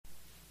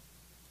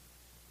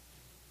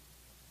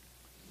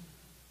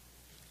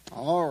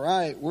All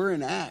right, we're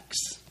in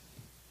Acts.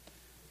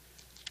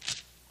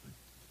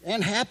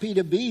 And happy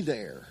to be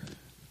there.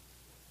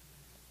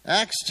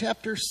 Acts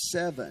chapter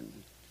 7.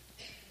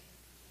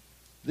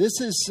 This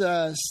is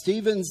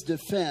Stephen's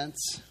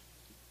defense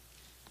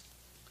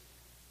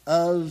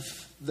of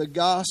the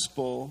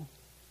gospel.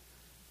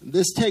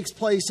 This takes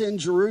place in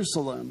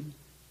Jerusalem.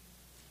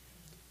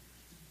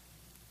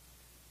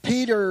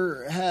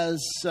 Peter has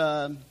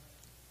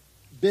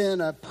been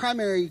a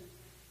primary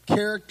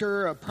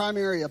character, a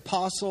primary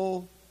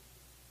apostle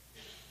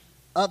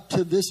up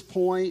to this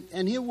point,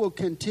 and he will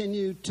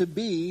continue to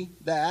be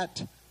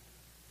that.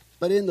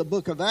 But in the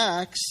book of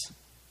Acts,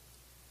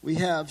 we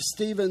have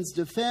Stephen's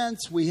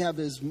defense, we have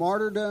his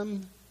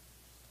martyrdom,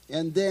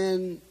 and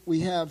then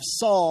we have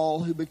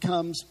Saul, who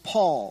becomes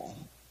Paul.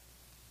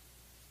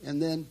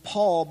 And then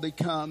Paul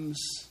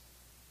becomes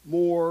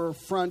more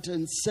front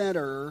and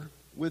center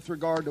with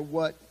regard to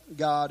what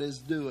God is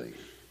doing.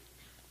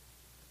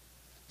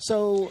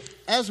 So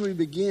as we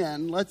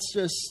begin, let's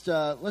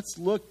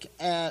look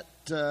at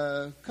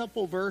a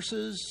couple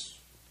verses.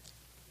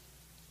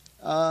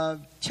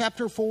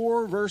 Chapter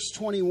 4, verse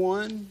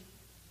 21.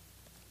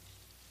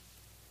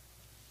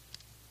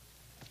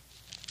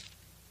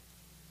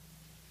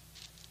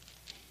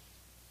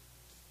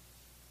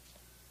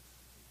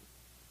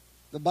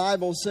 The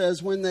Bible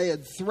says, when they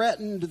had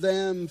threatened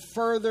them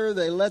further,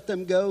 they let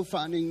them go,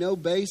 finding no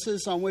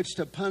basis on which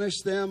to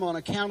punish them on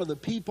account of the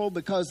people,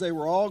 because they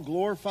were all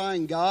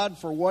glorifying God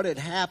for what had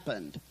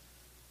happened.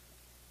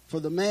 For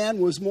the man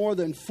was more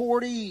than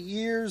 40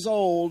 years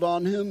old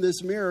on whom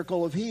this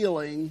miracle of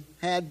healing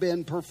had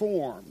been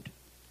performed.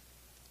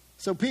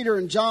 So Peter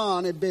and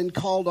John had been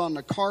called on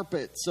the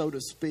carpet, so to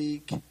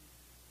speak,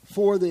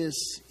 for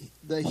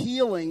the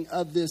healing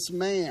of this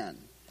man.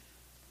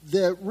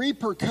 The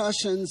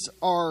repercussions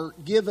are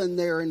given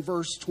there in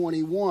verse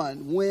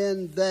 21,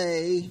 when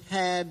they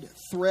had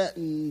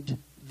threatened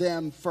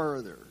them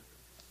further.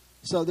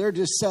 So they're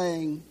just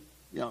saying,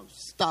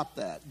 stop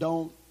that.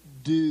 Don't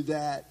do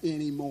that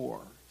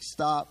anymore.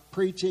 Stop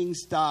preaching.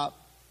 Stop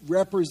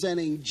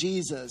representing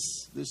Jesus,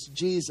 this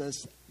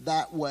Jesus,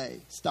 that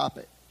way. Stop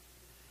it.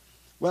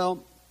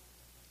 Well,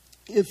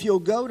 if you'll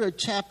go to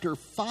chapter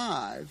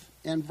 5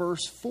 and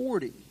verse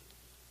 40,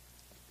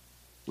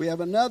 we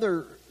have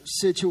another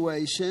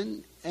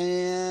situation,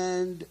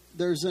 and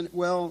there's an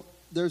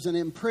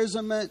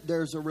imprisonment,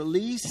 there's a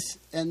release,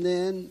 and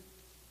then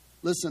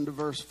listen to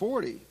verse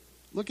 40.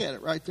 Look at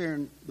it right there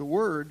in the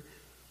Word.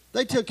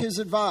 They took his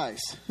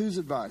advice. Whose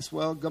advice?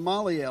 Well,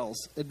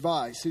 Gamaliel's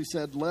advice, who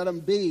said, let him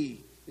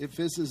be. If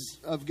this is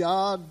of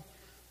God,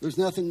 there's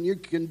nothing you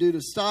can do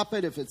to stop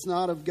it. If it's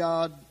not of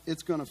God,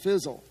 it's going to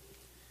fizzle.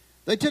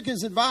 They took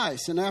his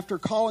advice, and after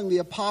calling the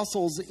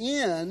apostles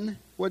in,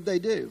 what'd they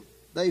do?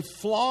 They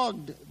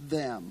flogged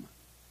them.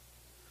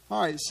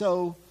 All right,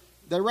 so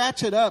they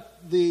ratchet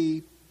up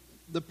the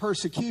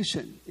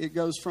persecution. It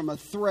goes from a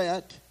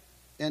threat,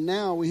 and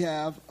now we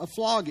have a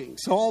flogging.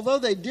 So although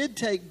they did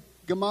take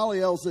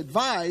Gamaliel's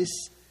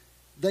advice,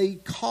 they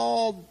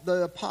called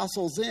the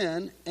apostles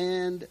in,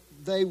 and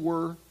they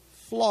were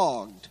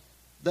flogged.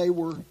 They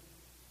were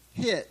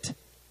hit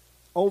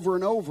over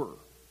and over.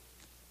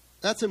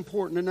 That's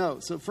important to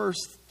note. So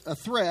first a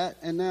threat,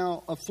 and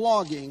now a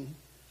flogging.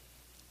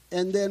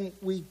 And then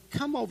we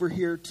come over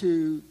here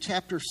to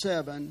chapter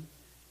 7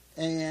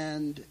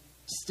 and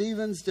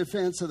Stephen's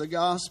defense of the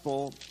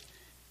gospel.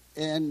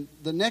 And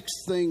the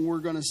next thing we're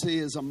going to see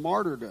is a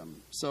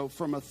martyrdom. So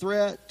from a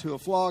threat to a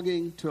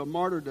flogging to a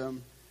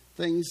martyrdom,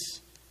 things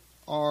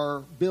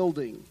are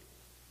building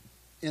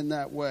in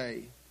that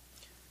way.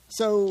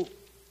 So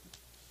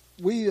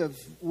we have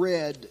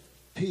read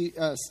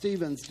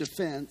Stephen's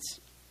defense,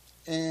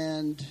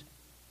 and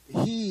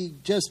he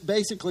just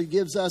basically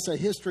gives us a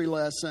history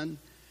lesson.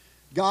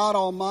 God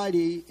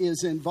Almighty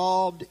is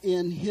involved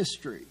in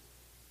history.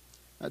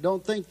 I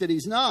don't think that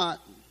he's not.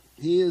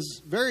 He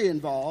is very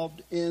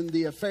involved in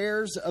the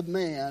affairs of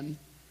man.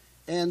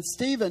 And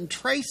Stephen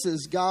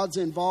traces God's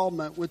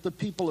involvement with the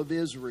people of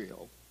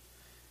Israel.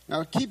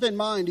 Now keep in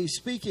mind, he's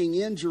speaking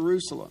in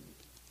Jerusalem.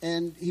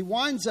 And he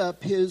winds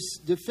up his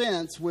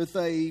defense with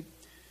an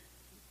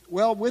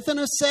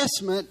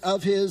assessment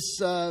of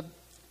his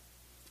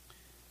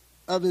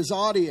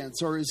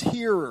audience or his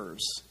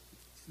hearers.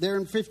 There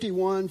in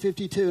 51,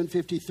 52, and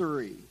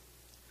 53.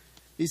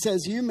 He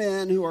says, you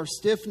men who are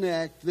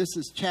stiff-necked, this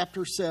is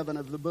chapter 7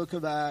 of the book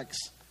of Acts,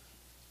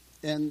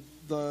 and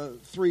the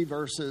 3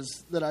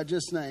 verses that I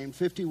just named,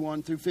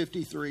 51 through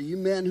 53. You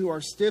men who are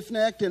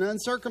stiff-necked and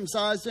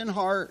uncircumcised in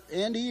heart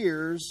and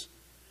ears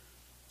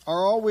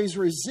are always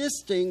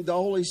resisting the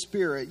Holy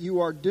Spirit.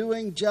 You are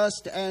doing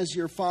just as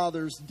your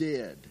fathers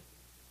did.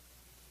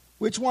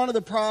 Which one of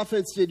the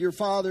prophets did your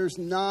fathers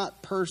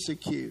not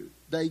persecute?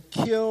 They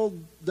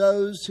killed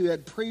those who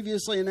had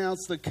previously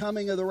announced the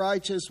coming of the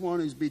righteous one,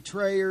 whose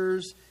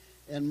betrayers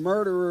and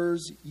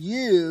murderers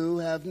you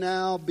have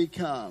now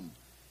become.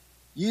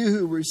 You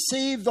who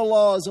received the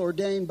laws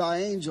ordained by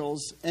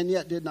angels and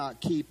yet did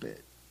not keep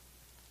it.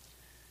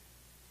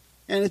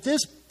 And at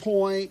this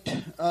point,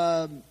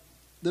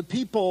 the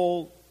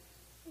people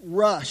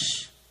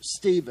rush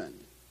Stephen.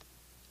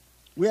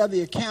 We have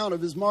the account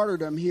of his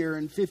martyrdom here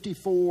in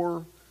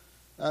 54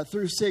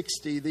 through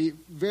 60, the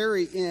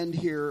very end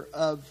here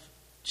of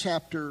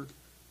chapter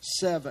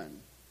 7.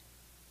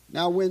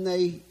 Now, when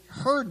they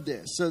heard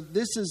this, so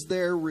this is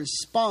their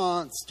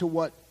response to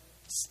what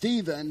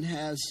Stephen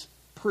has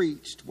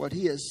preached, what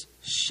he has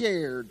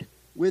shared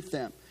with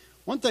them.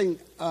 One thing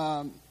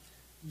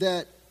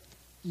that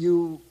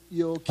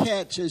you'll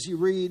catch as you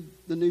read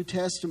the New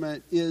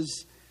Testament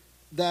is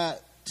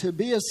that to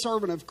be a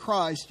servant of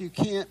Christ, you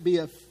can't be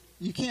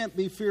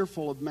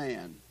fearful of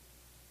man.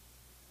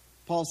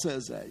 Paul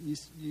says that.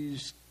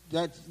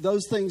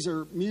 Those things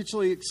are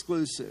mutually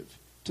exclusive.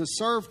 To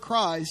serve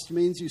Christ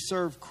means you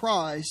serve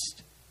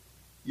Christ.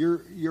 Your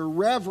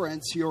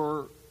reverence,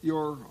 your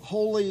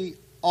holy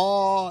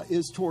awe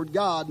is toward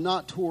God,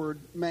 not toward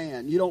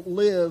man. You don't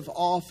live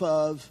off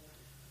of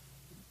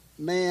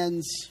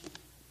man's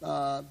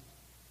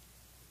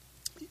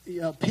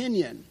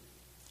opinion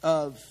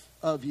of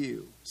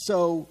you.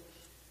 So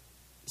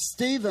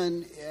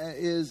Stephen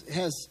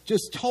has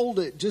just told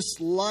it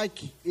just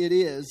like it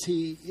is.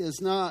 He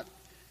is not,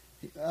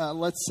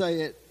 let's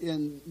say it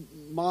in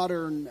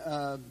modern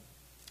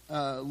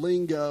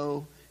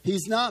lingo,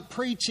 he's not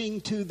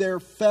preaching to their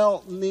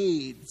felt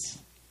needs.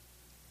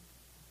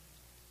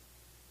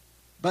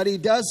 But he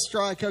does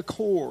strike a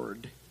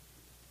chord.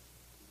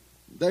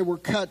 They were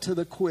cut to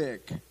the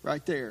quick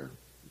right there,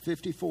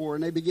 54,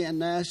 and they began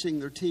gnashing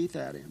their teeth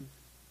at him.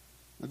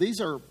 Now, these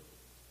are,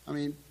 I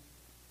mean,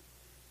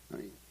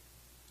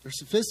 they're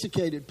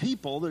sophisticated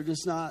people. They're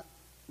just not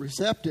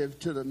receptive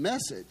to the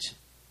message.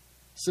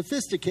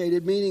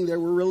 Sophisticated meaning they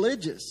were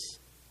religious.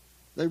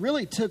 They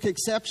really took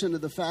exception to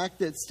the fact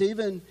that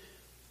Stephen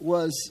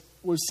was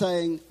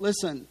saying,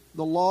 listen,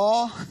 the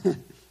law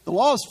the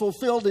law is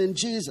fulfilled in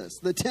Jesus.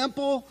 The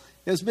temple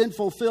has been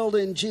fulfilled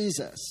in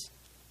Jesus.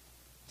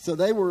 So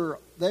they were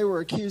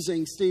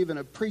accusing Stephen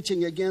of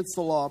preaching against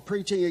the law,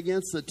 preaching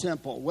against the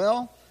temple.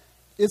 Well,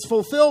 it's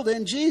fulfilled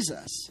in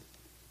Jesus.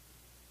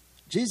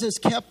 Jesus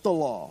kept the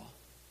law.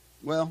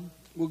 Well,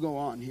 we'll go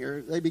on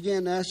here. They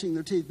began gnashing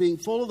their teeth, being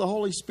full of the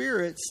Holy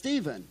Spirit.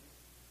 Stephen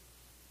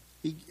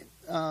is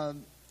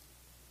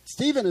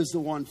the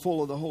one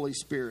full of the Holy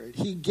Spirit.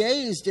 He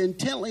gazed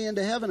intently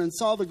into heaven and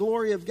saw the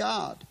glory of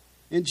God,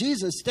 and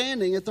Jesus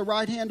standing at the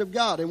right hand of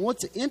God. And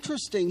what's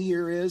interesting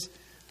here is,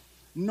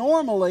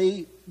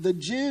 normally the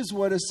Jews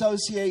would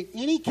associate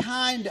any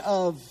kind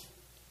of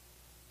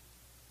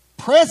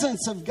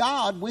presence of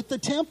God with the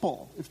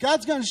temple. If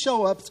God's going to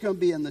show up, it's going to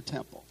be in the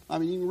temple. I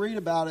mean, you can read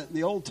about it in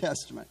the Old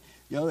Testament.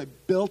 You know, they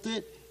built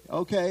it.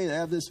 Okay, they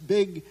have this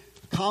big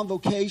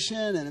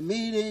convocation and a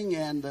meeting,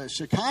 and the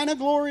Shekinah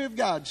glory of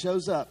God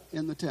shows up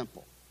in the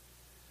temple.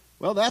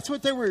 Well, that's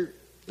what they were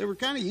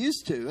kind of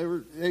used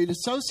to. They'd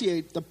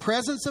associate the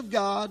presence of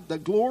God, the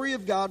glory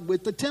of God,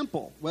 with the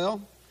temple.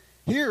 Well,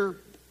 here,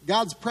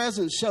 God's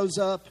presence shows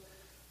up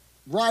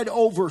right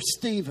over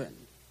Stephen.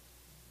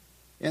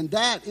 And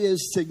that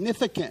is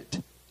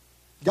significant.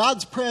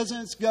 God's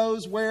presence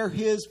goes where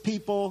his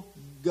people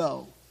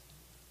go.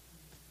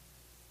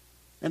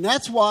 And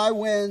that's why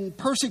when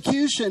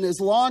persecution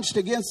is launched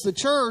against the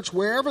church,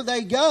 wherever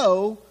they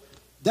go,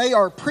 they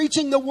are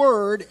preaching the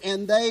word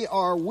and they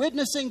are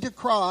witnessing to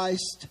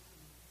Christ.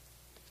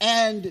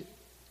 And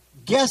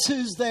guess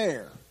who's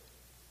there?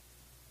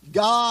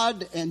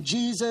 God and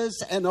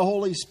Jesus and the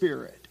Holy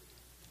Spirit.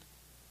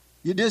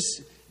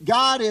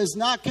 God is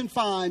not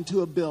confined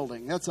to a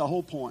building. That's the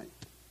whole point.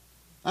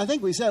 I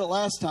think we said it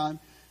last time.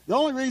 The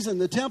only reason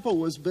the temple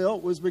was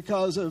built was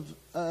because of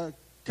a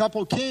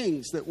couple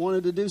kings that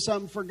wanted to do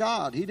something for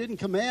God. He didn't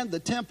command the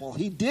temple.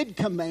 He did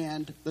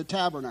command the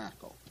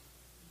tabernacle.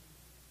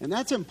 And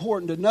that's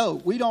important to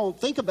note. We don't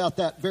think about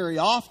that very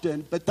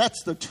often, but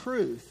that's the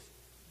truth.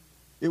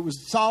 It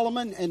was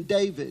Solomon and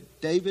David.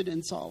 David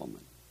and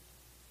Solomon.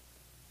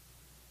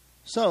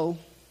 So,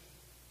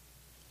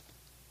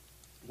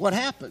 what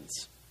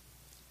happens?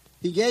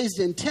 He gazed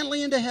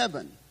intently into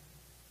heaven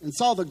and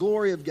saw the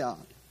glory of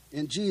God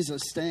and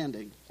Jesus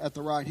standing at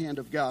the right hand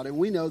of God. And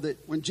we know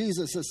that when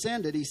Jesus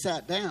ascended, he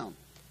sat down.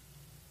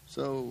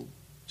 So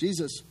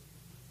Jesus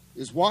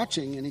is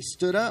watching, and he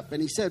stood up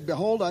and he said,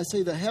 "Behold, I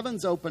see the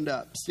heavens opened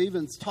up."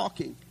 Stephen's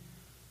talking.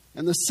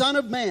 "And the Son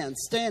of Man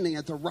standing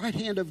at the right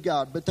hand of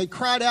God. But they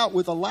cried out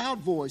with a loud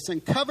voice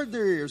and covered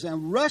their ears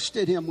and rushed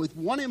at him with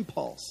one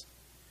impulse.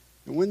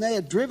 And when they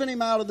had driven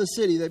him out of the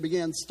city, they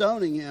began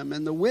stoning him.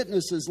 And the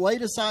witnesses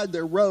laid aside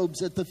their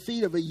robes at the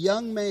feet of a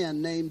young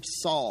man named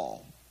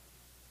Saul."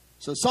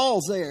 So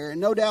Saul's there,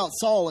 and no doubt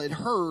Saul had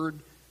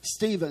heard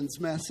Stephen's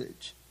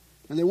message.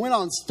 And they went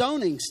on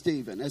stoning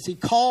Stephen as he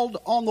called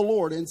on the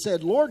Lord and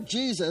said, "Lord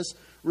Jesus,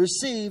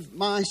 receive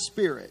my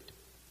spirit."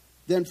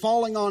 Then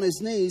falling on his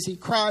knees, he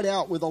cried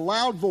out with a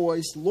loud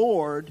voice,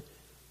 "Lord,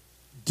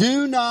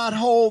 do not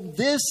hold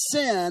this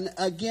sin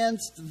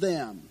against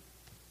them."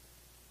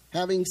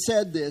 Having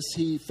said this,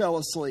 he fell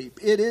asleep.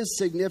 It is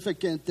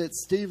significant that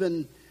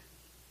Stephen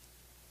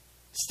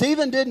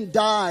didn't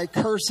die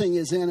cursing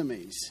his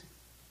enemies.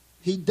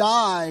 He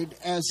died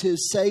as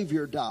his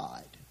Savior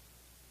died.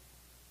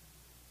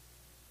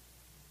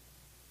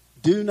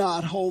 do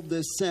not hold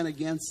this sin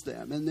against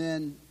them. And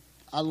then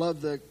I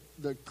love the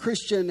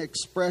Christian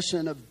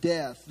expression of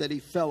death, that he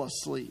fell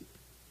asleep.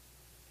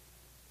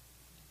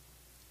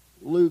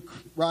 Luke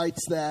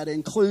writes that,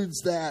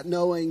 includes that,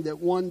 knowing that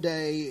one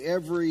day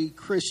every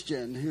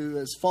Christian who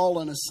has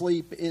fallen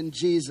asleep in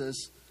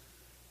Jesus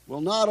will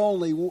not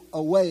only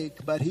awake,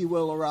 but he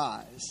will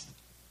arise.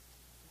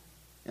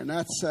 And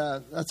that's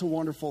a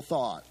wonderful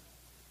thought.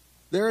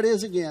 There it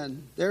is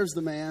again. There's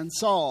the man,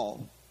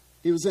 Saul.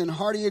 He was in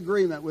hearty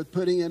agreement with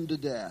putting him to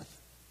death.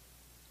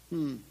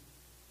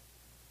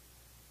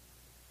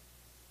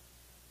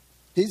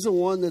 He's the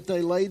one that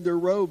they laid their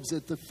robes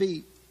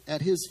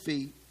at his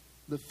feet,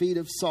 the feet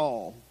of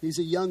Saul. He's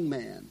a young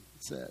man,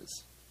 it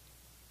says.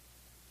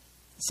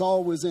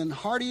 Saul was in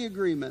hearty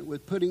agreement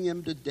with putting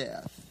him to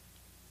death.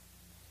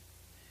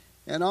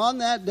 And on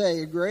that day,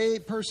 a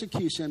great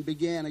persecution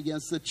began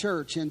against the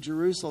church in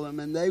Jerusalem,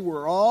 and they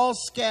were all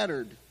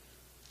scattered.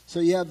 So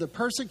you have the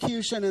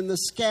persecution and the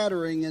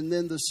scattering, and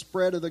then the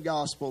spread of the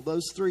gospel.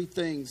 Those three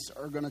things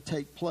are going to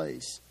take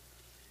place.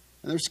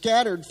 And they're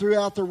scattered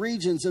throughout the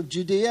regions of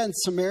Judea and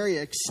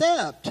Samaria,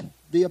 except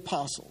the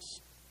apostles.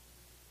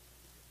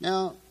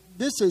 Now,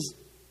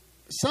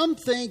 some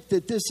think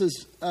that this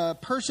is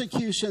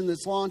persecution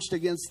that's launched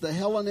against the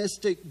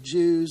Hellenistic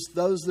Jews,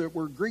 those that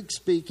were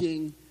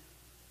Greek-speaking,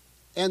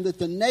 and that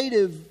the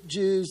native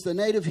Jews, the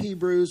native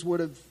Hebrews, would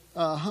have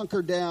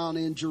hunkered down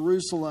in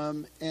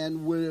Jerusalem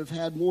and would have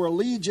had more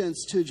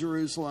allegiance to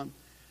Jerusalem.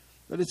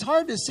 But it's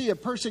hard to see a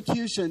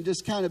persecution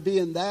just kind of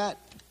being that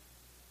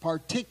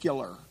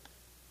particular.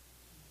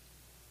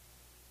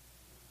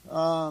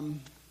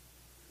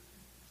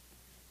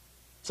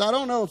 So I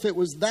don't know if it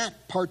was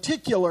that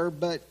particular,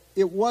 but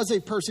it was a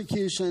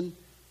persecution.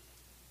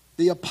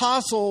 The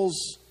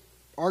apostles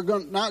are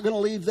not going to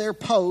leave their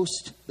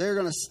post. They're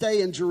going to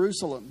stay in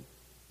Jerusalem.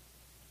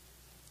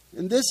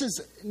 And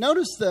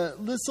notice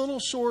this little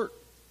short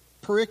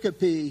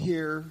pericope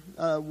here,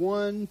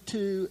 1,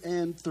 2,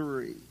 and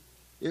 3.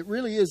 It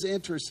really is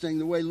interesting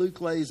the way Luke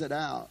lays it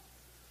out.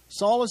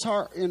 Saul is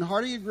in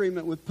hearty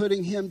agreement with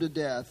putting him to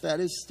death. That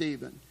is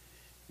Stephen.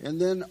 And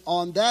then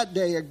on that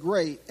day,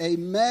 a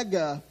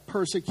mega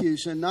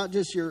persecution, not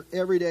just your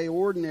everyday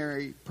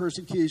ordinary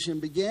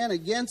persecution, began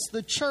against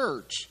the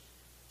church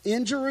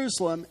in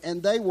Jerusalem,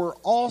 and they were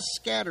all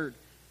scattered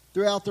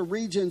throughout the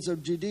regions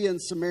of Judea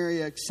and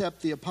Samaria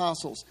except the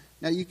apostles.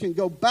 Now you can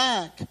go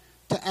back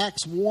to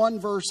Acts 1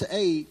 verse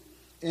 8,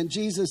 and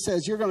Jesus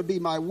says, you're going to be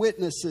my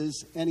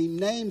witnesses, and he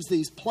names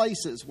these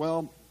places.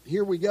 Well,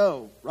 here we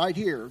go, right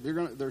here.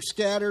 They're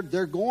scattered.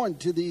 They're going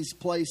to these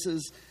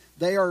places.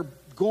 They are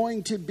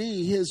going to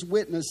be his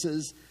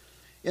witnesses.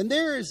 And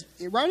there is,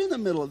 right in the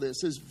middle of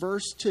this is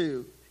verse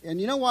 2.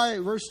 And you know why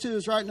verse 2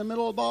 is right in the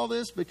middle of all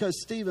this?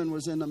 Because Stephen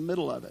was in the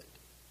middle of it.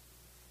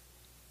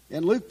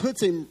 And Luke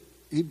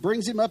he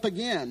brings him up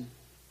again.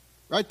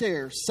 Right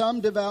there. Some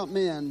devout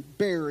men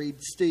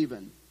buried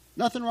Stephen.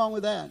 Nothing wrong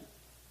with that.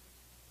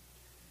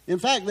 In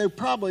fact, they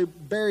probably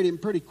buried him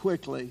pretty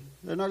quickly.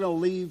 They're not going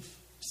to leave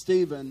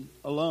Stephen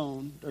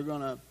alone. They're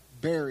going to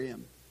bury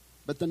him.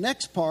 But the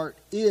next part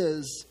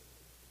is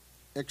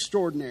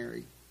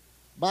extraordinary.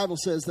 The Bible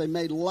says they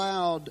made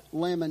loud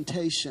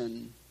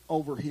lamentation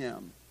over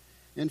him.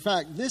 In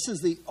fact, this is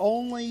the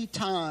only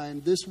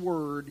time this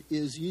word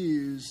is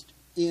used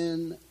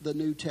in the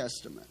New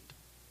Testament,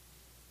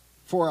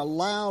 for a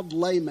loud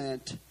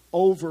lament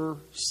over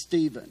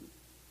Stephen.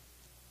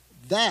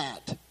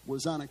 That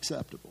was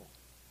unacceptable.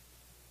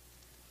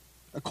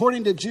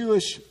 According to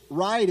Jewish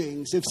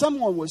writings, if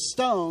someone was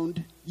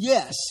stoned,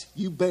 yes,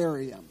 you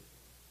bury him.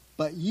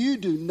 But you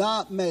do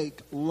not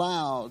make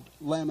loud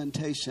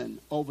lamentation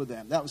over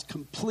them. That was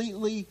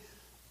completely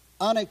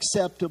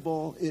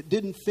unacceptable. It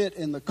didn't fit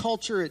in the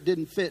culture. It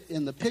didn't fit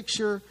in the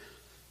picture.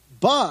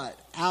 But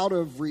out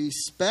of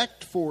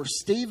respect for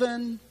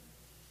Stephen,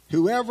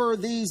 whoever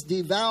these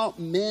devout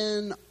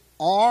men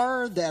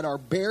are that are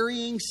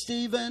burying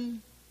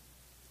Stephen,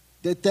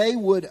 that they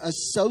would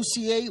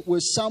associate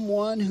with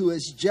someone who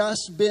has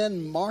just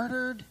been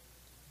martyred,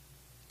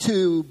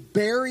 to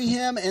bury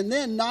him, and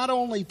then not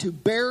only to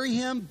bury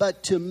him,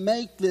 but to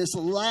make this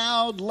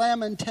loud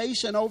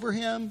lamentation over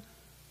him,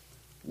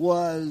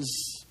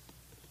 was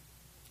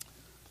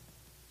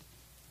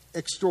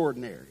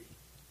extraordinary.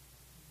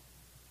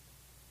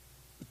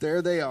 But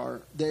there they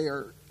are. They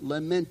are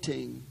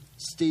lamenting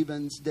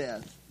Stephen's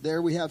death.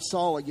 There we have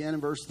Saul again in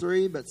verse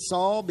 3. But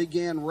Saul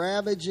began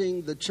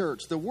ravaging the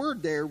church. The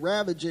word there,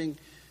 ravaging,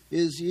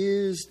 is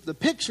used. The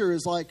picture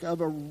is like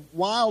of a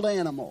wild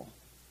animal.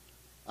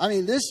 I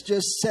mean, this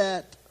just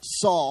set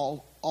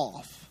Saul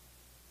off.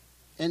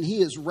 And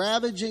he is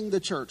ravaging the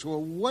church.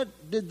 Well,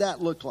 what did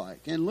that look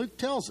like? And Luke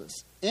tells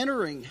us,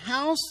 entering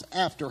house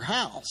after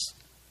house.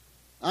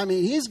 I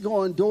mean, he's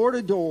going door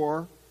to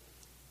door,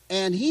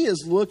 and he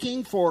is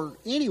looking for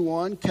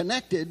anyone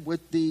connected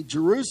with the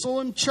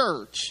Jerusalem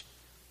church.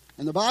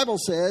 And the Bible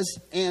says,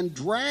 and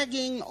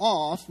dragging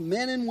off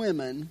men and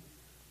women,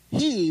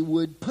 he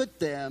would put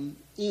them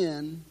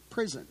in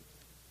prison.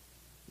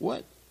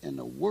 What in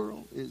the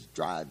world is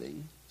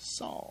driving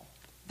Saul?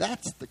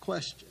 That's the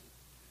question.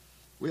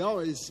 We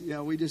always,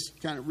 we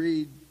just kind of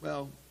read,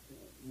 well,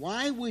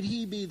 why would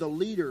he be the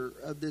leader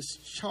of this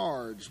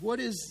charge?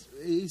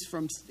 He's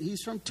from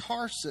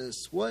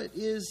Tarsus.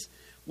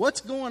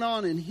 What's going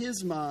on in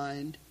his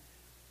mind?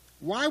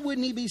 Why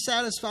wouldn't he be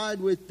satisfied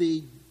with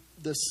the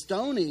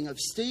stoning of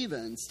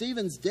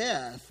Stephen's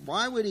death?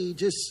 Why would he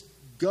just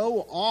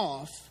go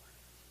off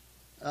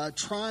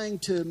trying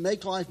to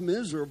make life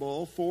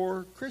miserable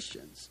for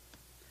Christians?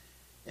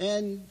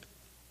 And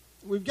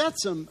we've got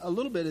a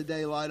little bit of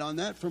daylight on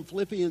that from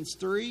Philippians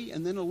 3,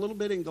 and then a little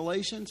bit in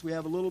Galatians. We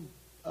have a little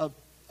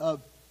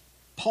of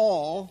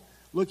Paul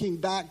looking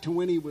back to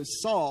when he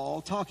was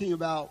Saul, talking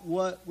about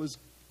what was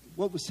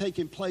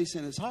taking place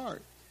in his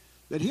heart.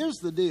 But here's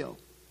the deal.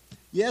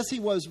 Yes, he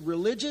was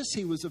religious.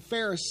 He was a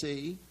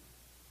Pharisee.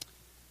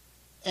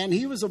 And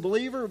he was a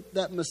believer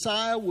that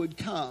Messiah would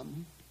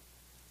come.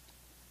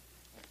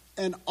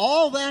 And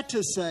all that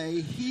to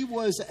say, he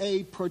was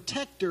a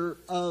protector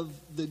of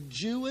the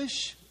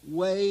Jewish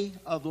way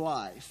of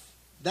life.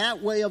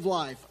 That way of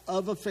life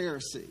of a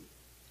Pharisee.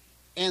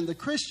 And the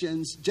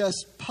Christians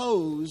just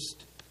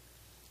posed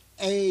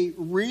a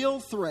real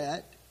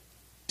threat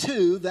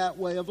to that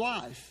way of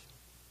life.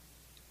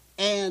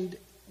 And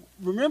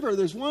remember,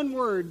 there's one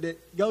word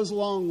that goes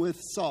along with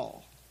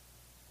Saul.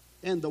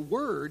 And the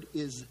word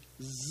is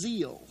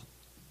zeal.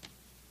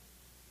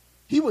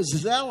 He was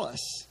zealous.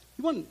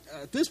 He wasn't,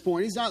 at this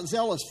point, he's not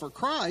zealous for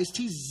Christ.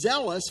 He's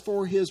zealous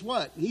for his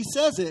what? He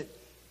says it,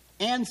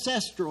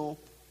 ancestral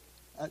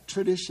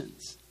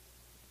traditions.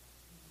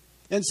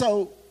 And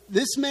so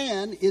this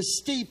man is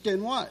steeped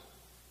in what?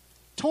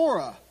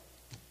 Torah.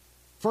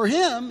 For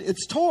him,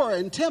 it's Torah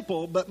and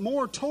temple, but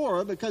more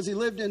Torah because he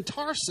lived in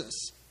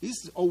Tarsus.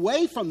 He's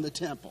away from the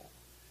temple.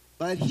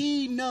 But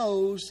he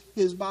knows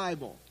his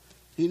Bible.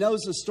 He knows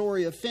the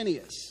story of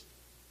Phineas.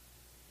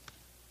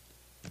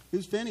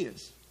 Who's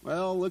Phineas?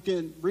 Well,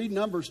 read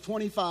Numbers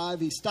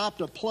 25. He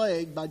stopped a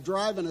plague by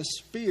driving a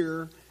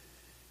spear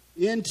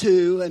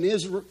into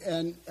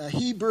a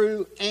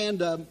Hebrew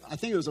and I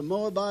think it was a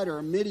Moabite or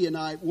a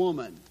Midianite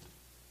woman.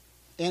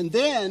 And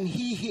then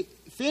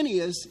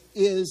Phineas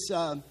is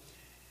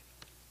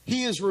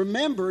he is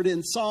remembered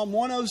in Psalm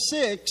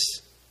 106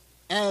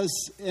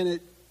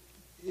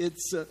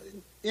 it's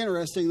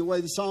interesting the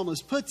way the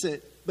psalmist puts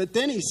it. But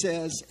then he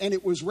says, and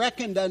it was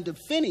reckoned unto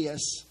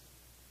Phineas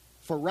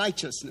for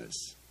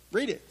righteousness.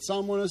 Read it,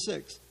 Psalm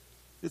 106.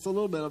 It's a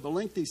little bit of a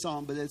lengthy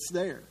psalm, but it's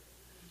there.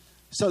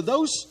 So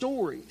those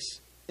stories,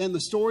 and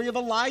the story of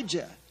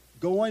Elijah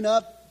going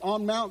up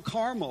on Mount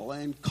Carmel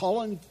and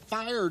calling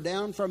fire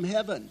down from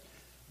heaven,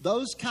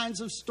 those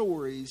kinds of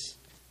stories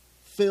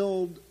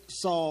filled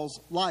Saul's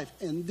life.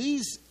 And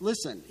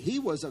listen, he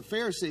was a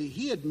Pharisee.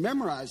 He had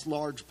memorized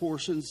large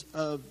portions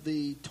of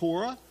the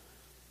Torah.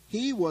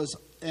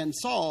 And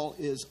Saul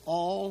is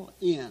all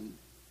in.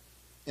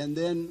 And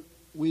then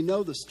we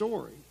know the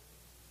story.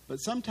 But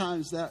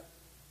sometimes that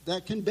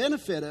can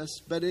benefit us,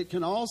 but it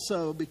can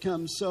also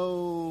become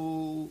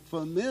so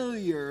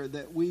familiar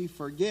that we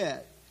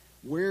forget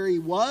where he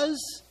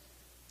was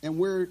and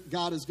where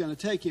God is going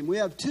to take him. We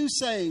have two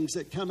sayings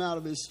that come out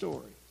of his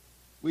story.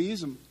 We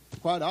use them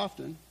quite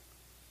often.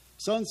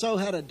 So-and-so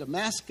had a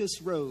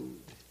Damascus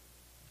Road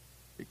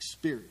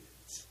experience.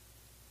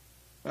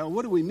 Well,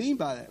 what do we mean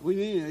by that? We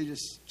mean they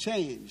just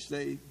changed.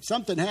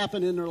 Something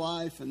happened in their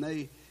life, and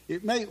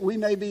it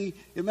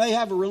may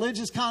have a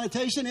religious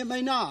connotation, it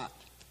may not.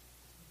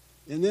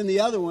 And then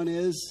the other one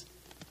is,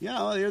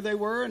 there they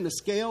were, and the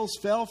scales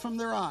fell from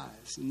their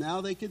eyes, and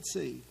now they could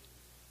see.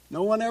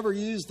 No one ever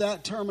used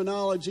that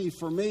terminology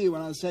for me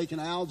when I was taking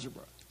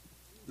algebra.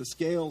 The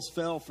scales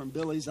fell from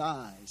Billy's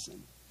eyes,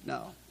 and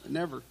no,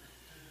 never.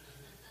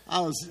 I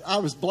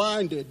was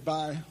blinded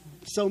by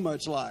so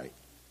much light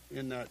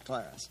in that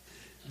class.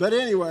 But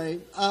anyway,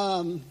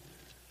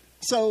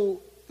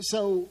 so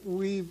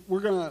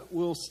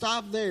we'll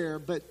stop there,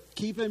 but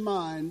keep in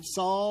mind,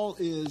 Saul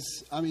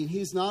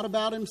he's not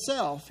about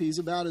himself. He's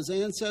about his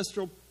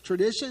ancestral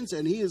traditions,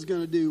 and he is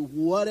going to do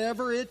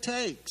whatever it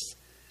takes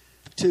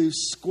to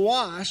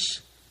squash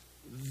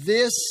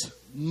this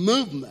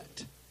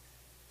movement.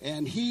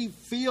 And he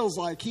feels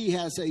like he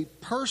has a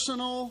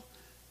personal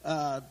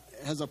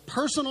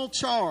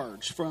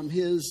charge from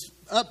his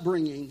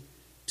upbringing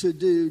to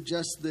do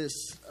just this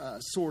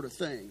sort of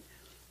thing.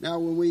 Now,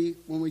 when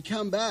we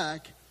come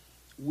back,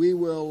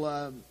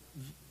 we'll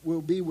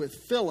be with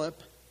Philip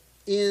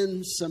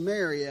in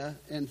Samaria,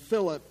 and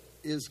Philip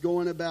is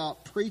going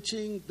about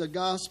preaching the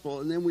gospel,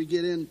 and then we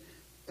get in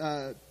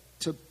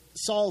to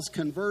Saul's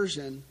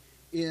conversion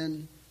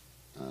in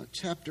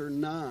chapter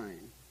 9.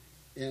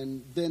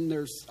 And then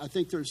there's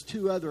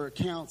two other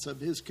accounts of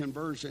his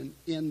conversion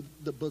in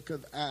the book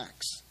of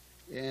Acts.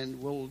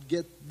 And we'll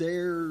get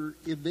there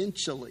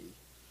eventually.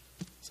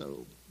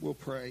 So we'll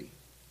pray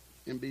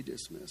and be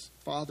dismissed.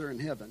 Father in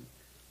heaven,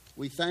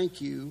 we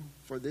thank you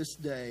for this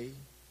day.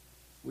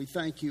 We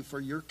thank you for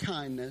your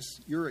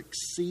kindness, your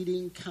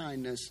exceeding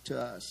kindness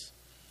to us.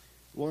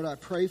 Lord, I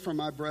pray for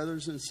my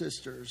brothers and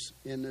sisters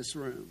in this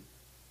room.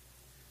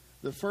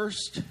 The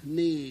first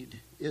need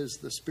is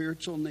the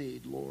spiritual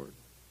need, Lord,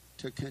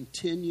 to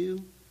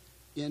continue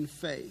in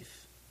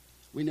faith.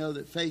 We know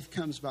that faith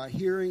comes by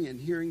hearing, and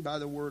hearing by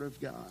the word of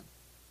God,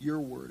 your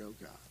word, oh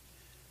God.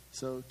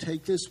 So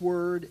take this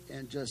word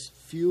and just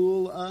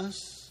fuel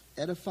us,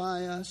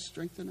 edify us,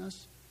 strengthen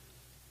us,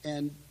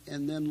 and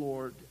then,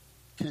 Lord,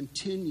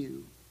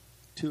 continue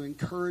to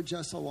encourage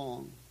us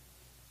along.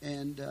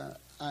 And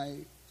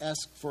I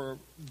ask for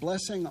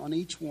blessing on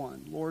each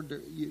one.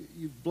 Lord,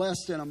 you've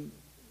blessed in a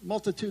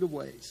multitude of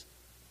ways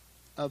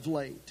of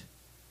late,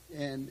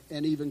 and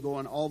even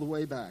going all the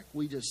way back.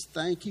 We just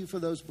thank you for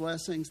those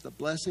blessings, the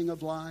blessing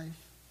of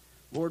life.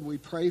 Lord, we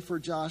pray for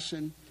Josh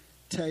and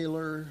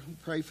Taylor. We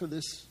pray for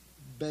this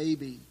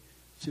baby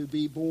to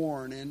be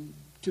born, and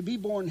to be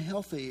born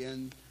healthy.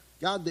 And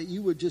God, that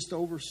you would just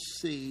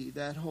oversee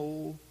that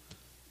whole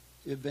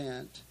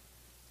event.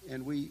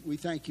 And we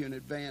thank you in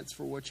advance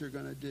for what you're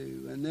going to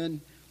do. And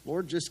then,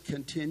 Lord, just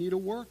continue to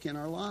work in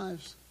our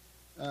lives.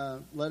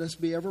 Let us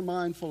be ever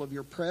mindful of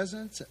your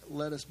presence.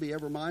 Let us be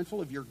ever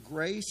mindful of your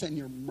grace and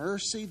your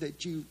mercy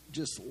that you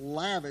just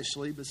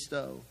lavishly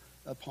bestow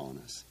upon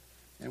us.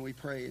 And we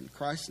pray in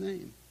Christ's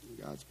name.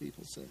 God's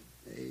people said,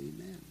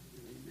 amen.